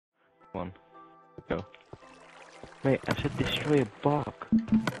one. Go. Wait, I said destroy a block.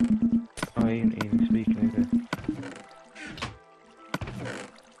 Oh, he ain't even speaking, is it?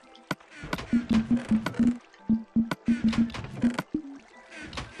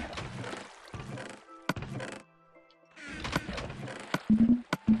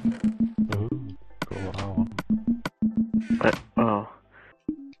 Ooh, got what I want. Oh.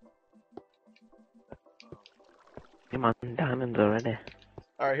 Come on, diamonds already.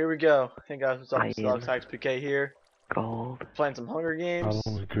 Alright, here we go. Hey guys, what's up? It's Iron. Dogtags PK here. Gold. Playing some Hunger How Games.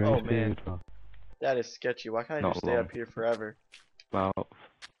 long was Grace Oh man, period for? that is sketchy. Why can't I Not just stay long. up here forever? About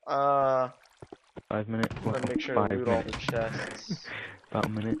Uh, 5 minutes. I'm gonna make sure to loot all the chests. About a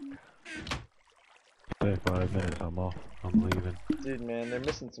minute. Stay 5 minutes, I'm off. I'm leaving. Dude, man, they're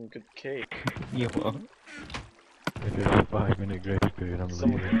missing some good cake. You what? If it's a 5 minute grace period, I'm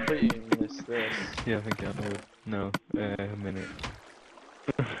Someone leaving. completely missed this. Yeah, I think I would. No, a minute.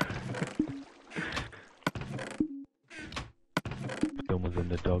 Someone's in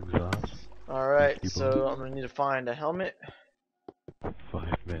the dog's ass. Alright, People. so I'm gonna need to find a helmet. 5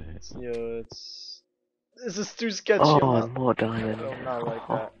 minutes. Yo, this is too sketchy. Oh, more diamonds. I do not like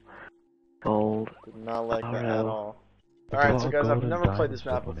Oh, that. gold. Did not like that at Alright. all. There's a Alright, lot so of guys, I've gold and never played diamond this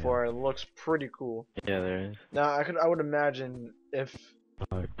map stuff on before. It looks pretty cool. Yeah, there is. Now, I would imagine if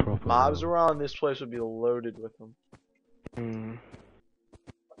Like proper. mobs around, this place would be loaded with them. Hmm.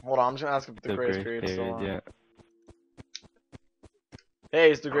 Hold on, I'm just gonna ask if the The grace grace period's still period, on. yeah.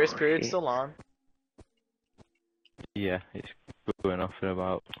 Hey, is the grace Oh, period shit. still on? Yeah, it's going off in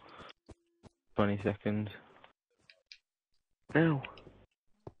about 20 seconds. No.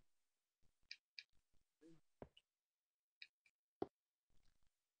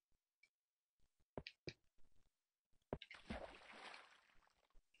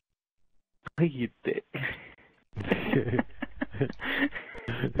 You dick.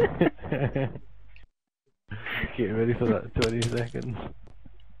 Get ready for that 20 seconds.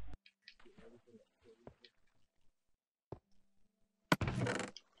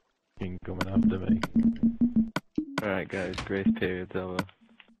 King coming after me. Alright guys, grace period's over.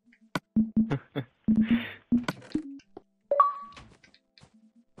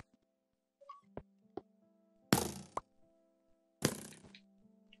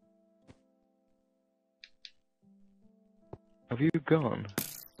 Have you gone?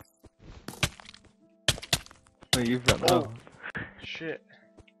 Oh, you've run Oh. out. Shit.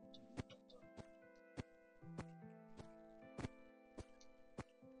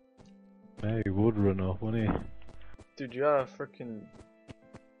 Hey, he would run off, wouldn't he? Dude, you got a freaking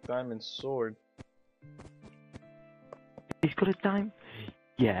diamond sword. He's got a dime.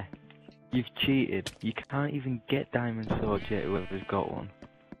 Yeah, you've cheated. You can't even get diamond swords yet, whoever's got one.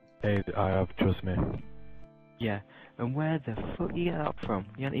 Hey, I have, trust me. Yeah, and where the fuck you get that from?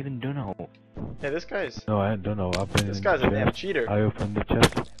 You haven't even done all. Hey, this guy's No, I don't know. I've been this in guy's the a damn chest. cheater. I opened the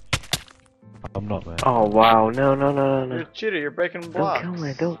chest. I'm not there. Oh, wow. No, no, no, no, You're no. a cheater. You're breaking Don't blocks. kill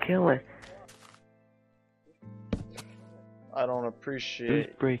me. Don't kill me. I don't Who's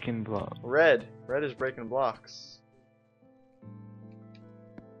appreciate. breaking block? Red. Red is breaking blocks.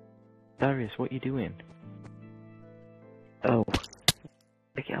 Darius, what you doing? Oh.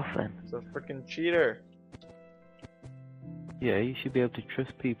 Take it off then. It's a freaking cheater. Yeah, you should be able to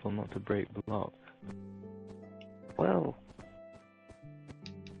trust people not to break blocks. Well.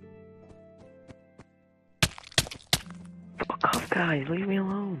 Fuck off, guys. Leave me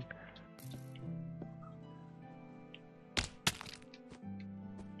alone.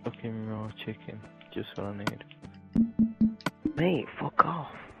 Fucking raw chicken. Just what I need. Mate, fuck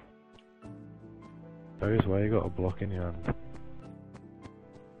off. Darius, why you got a block in your hand?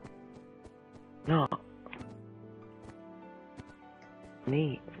 No.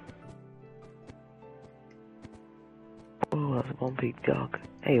 Me. Oh, that's one big dog.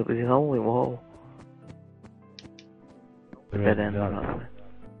 Hey, it was his only wall. Dead end, that- by the way.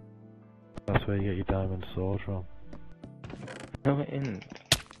 That's where you get your diamond sword from. No, it isn't.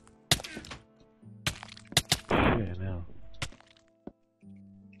 Shit, now.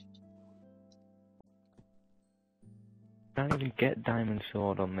 You can't even get diamond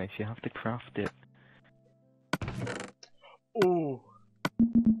sword on this. You have to craft it. Ooh.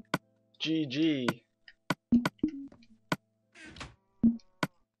 GG.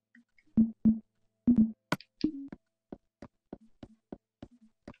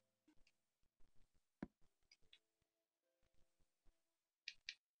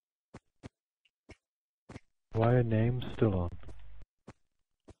 Why are names still on?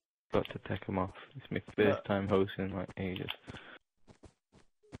 Got to take them off. It's my first time hosting like ages.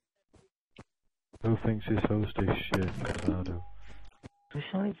 Who thinks his host is shit? 'Cause I do. It's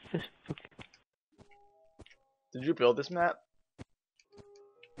only just fucking... Did you build this map?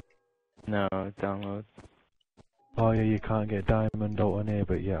 No, download. Oh yeah, you can't get diamond out on here,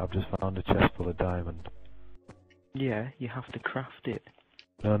 but yeah, I've just found a chest full of diamond. Yeah, you have to craft it.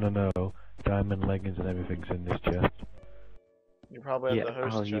 No. Diamond leggings and everything's in this chest. You probably have Yeah, the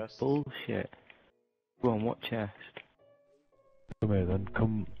host you chest. bullshit. Go on, what chest? Come here then,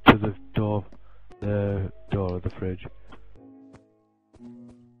 come to the door of the fridge.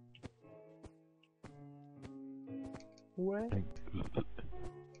 Where?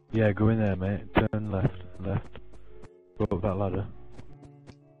 Yeah, go in there, mate. Turn left. Go up that ladder.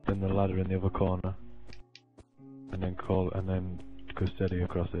 Then the ladder in the other corner. And then go steady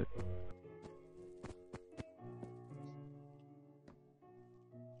across it.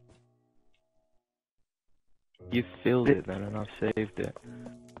 You filled it then and I've saved it.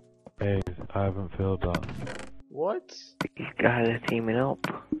 Hey, I haven't filled that. What? These guys are teaming up.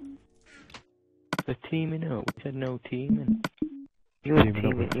 They're teaming up. We said no teaming. You're Teaming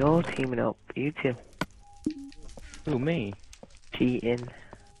up with- you're teaming up. You two. Who, me? Cheating.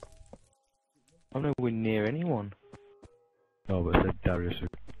 I'm nowhere near anyone. No, but it said Darius who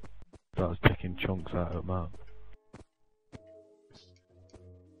starts taking chunks out of the map.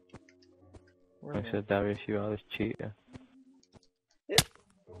 I said, Darius, you are this cheater.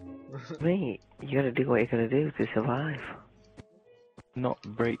 Mate, you gotta do what you gotta do to survive. Not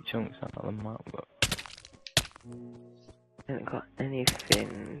break chunks out of the map, but I haven't got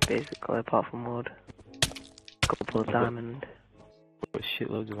anything, basically, apart from wood. Couple of diamond. I've got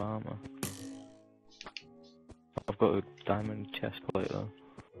shitloads of armor. I've got a diamond chest plate though.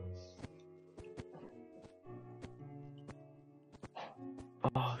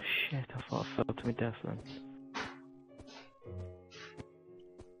 Oh shit, I thought I fell to my death then.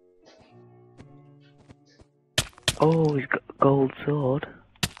 Oh, he's got a gold sword.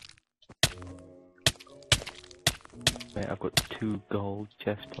 Mate, I've got 2 gold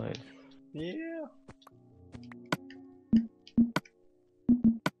chest plates. Yeah.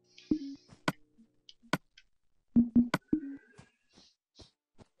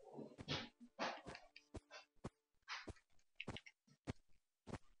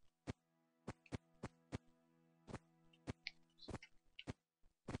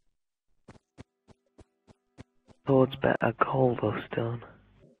 Sword's better gold or stone.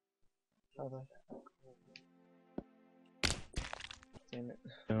 Damn it.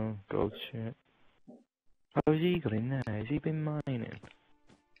 No, gold shit. How's Eagle in there? Has he been mining?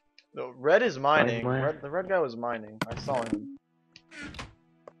 No, Red is mining. where? The red guy was mining. I saw him.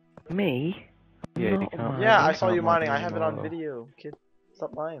 Me? Yeah, Not you can't. mine. Yeah, I can't saw you mine mining. I have it on anymore, though. video, kid.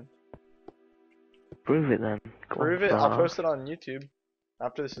 Stop lying. Prove it then. Go Prove on, it. I'll Farah. post it on YouTube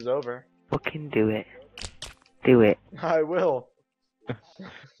after this is over. Fucking do it. Do it. I will.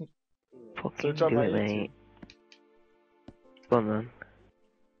 Fucking Search on do my it, YouTube. mate. Go on then.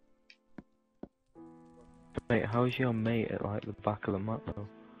 Mate, how's your mate at like the back of the map though?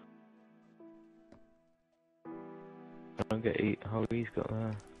 I don't get how he's got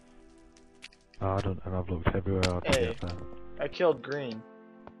there. I don't, and I've looked everywhere I can Hey. get there. I killed Green.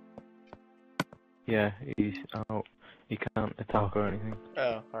 Yeah, he's out. He can't attack or anything.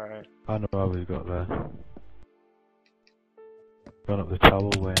 Oh, alright. I know how we got there. Gone up the tower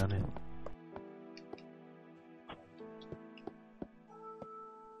way, hasn't it?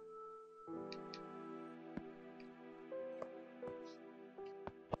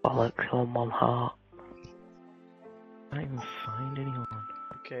 Bollocks on one heart. I can't even find anyone.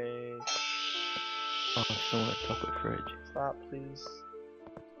 Okay. Oh, someone at top of the fridge. Stop, please.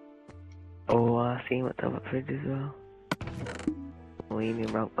 Oh, I see him at top of the fridge as well. Leaning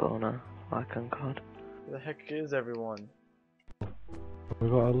round corner, like on COD. Where the heck is everyone? We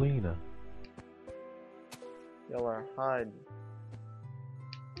got Alina. Y'all are hide.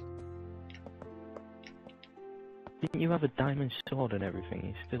 Didn't you have a diamond sword and everything?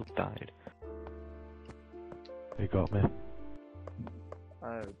 You still died. He got me.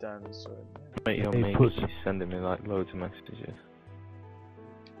 I have a diamond sword. Mate, your Hey, mate puss. is sending me like loads of messages.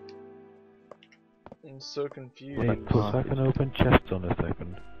 I'm so confused. Hey, Like plus I can open chests on a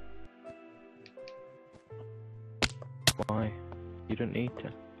second. Why? You don't need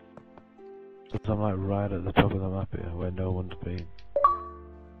to. Because I'm like right at the top of the map here, where no one's been.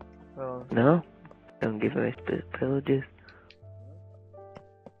 Well, No? Don't give away pillages.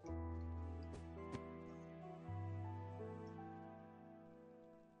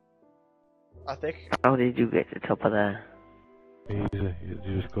 I think How did you get to the top of there? Easy,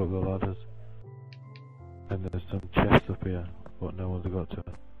 you just go up the ladders. And there's some chests up here, but no one's got to.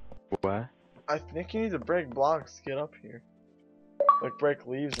 Where? you need to break blocks to get up here. Like break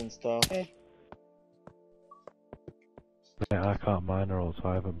leaves and stuff. Okay. Mate, I can't mine her all, so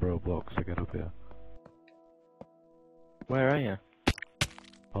I haven't broke blocks to get up here. Where are you?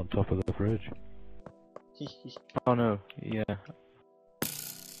 On top of the fridge. Oh no, yeah.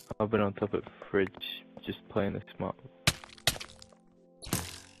 I've been on top of the fridge, just playing this map.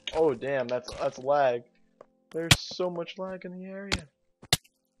 Oh damn, that's lag. There's so much lag in the area.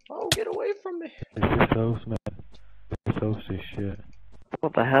 Oh, get away from me! It's just host, man. This host is shit.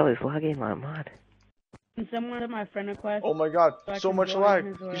 What the hell is lagging like mad? Can someone to my friend request? Oh my god, So I so can much join lag.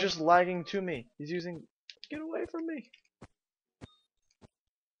 as well. He's just lagging to me. He's using. Get away from me!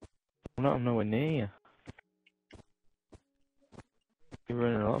 I'm nowhere near you. You're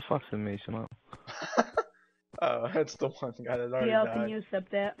running a lot faster than me somehow. Oh, that's the one guy that already PL, can died. you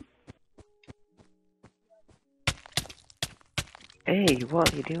accept that? Hey,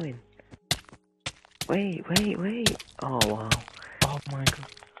 what are you doing? Wait. Oh wow. Oh my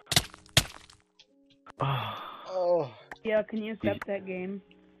god. Oh. Oh, PL, can you accept that game?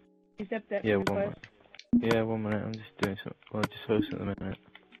 Accept that Yeah, friend 1 request? minute. Yeah, 1 minute. I'm just doing some. Well, just hosting at the minute.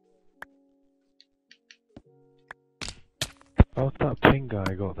 How's that ping guy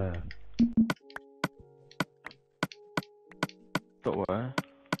got there? But where?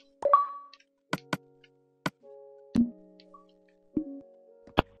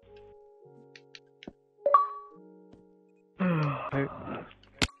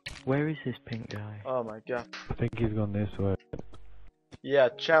 Where is this pink guy? oh my god. I think he's gone this way. Yeah,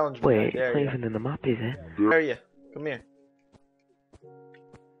 challenge me. Wait, I it's dare not you. even in the map, is it? Dare you. Come here.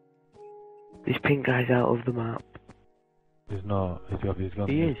 This pink guy's out of the map. He's not. He's gone.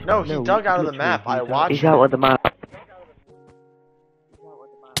 He this is. way. No, he No, dug out of the literally, map. I he's out. watched He's out of the map.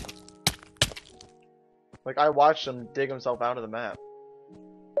 Like, I watched him dig himself out of the map.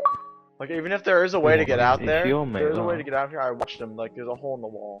 Like, even if there is a way to get out It's there, your mate, there's a way though. to get out here, I watched him. Like, there's a hole in the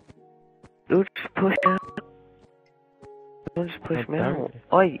wall. Don't just push out. Don't just push me How dare out.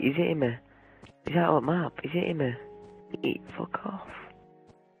 Oi, he's hitting me. He's out of the map. He's hitting me. Fuck off.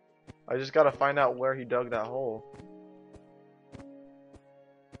 I just gotta find out where he dug that hole.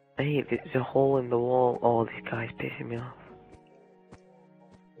 Hey, there's a hole in the wall. Oh, this guy's pissing me off.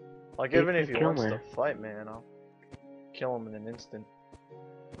 Like, He even if can he kill wants me. to fight, man, I'll kill him in an instant.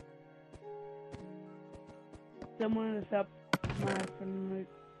 Someone accept my friend request.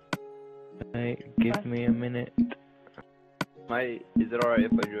 Hey, give me a minute. Is it alright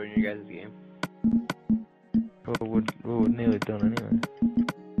if I join you guys' game? Well, we're nearly done anyway.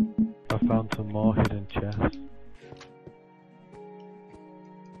 I found some more hidden chests.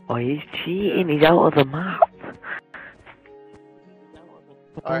 Oh, he's cheating. He's out of the map.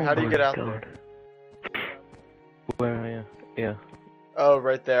 Alright, how do you Oh get my out God. there? Where are you? Yeah. Oh,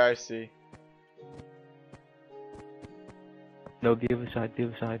 right there, I see. No, the other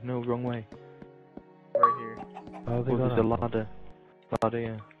side. No, wrong way. Right here. Oh, they Oh, got there's a out. ladder. Ladder,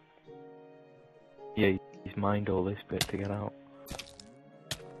 yeah. Yeah, he's mined all this bit to get out.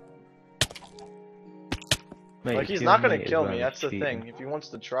 Mate, Like, if he's your not gonna mate is kill around, me, he's that's the cheating. thing. If he wants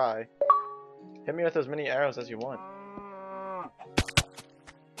to try, hit me with as many arrows as you want.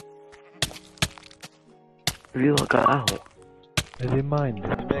 Have you lot got out? Is he mined?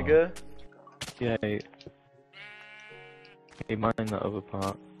 Nigga. Yeah, he mined that other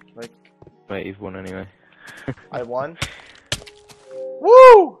part. Like, Wait, he's won anyway. I won.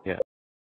 Woo! Yeah.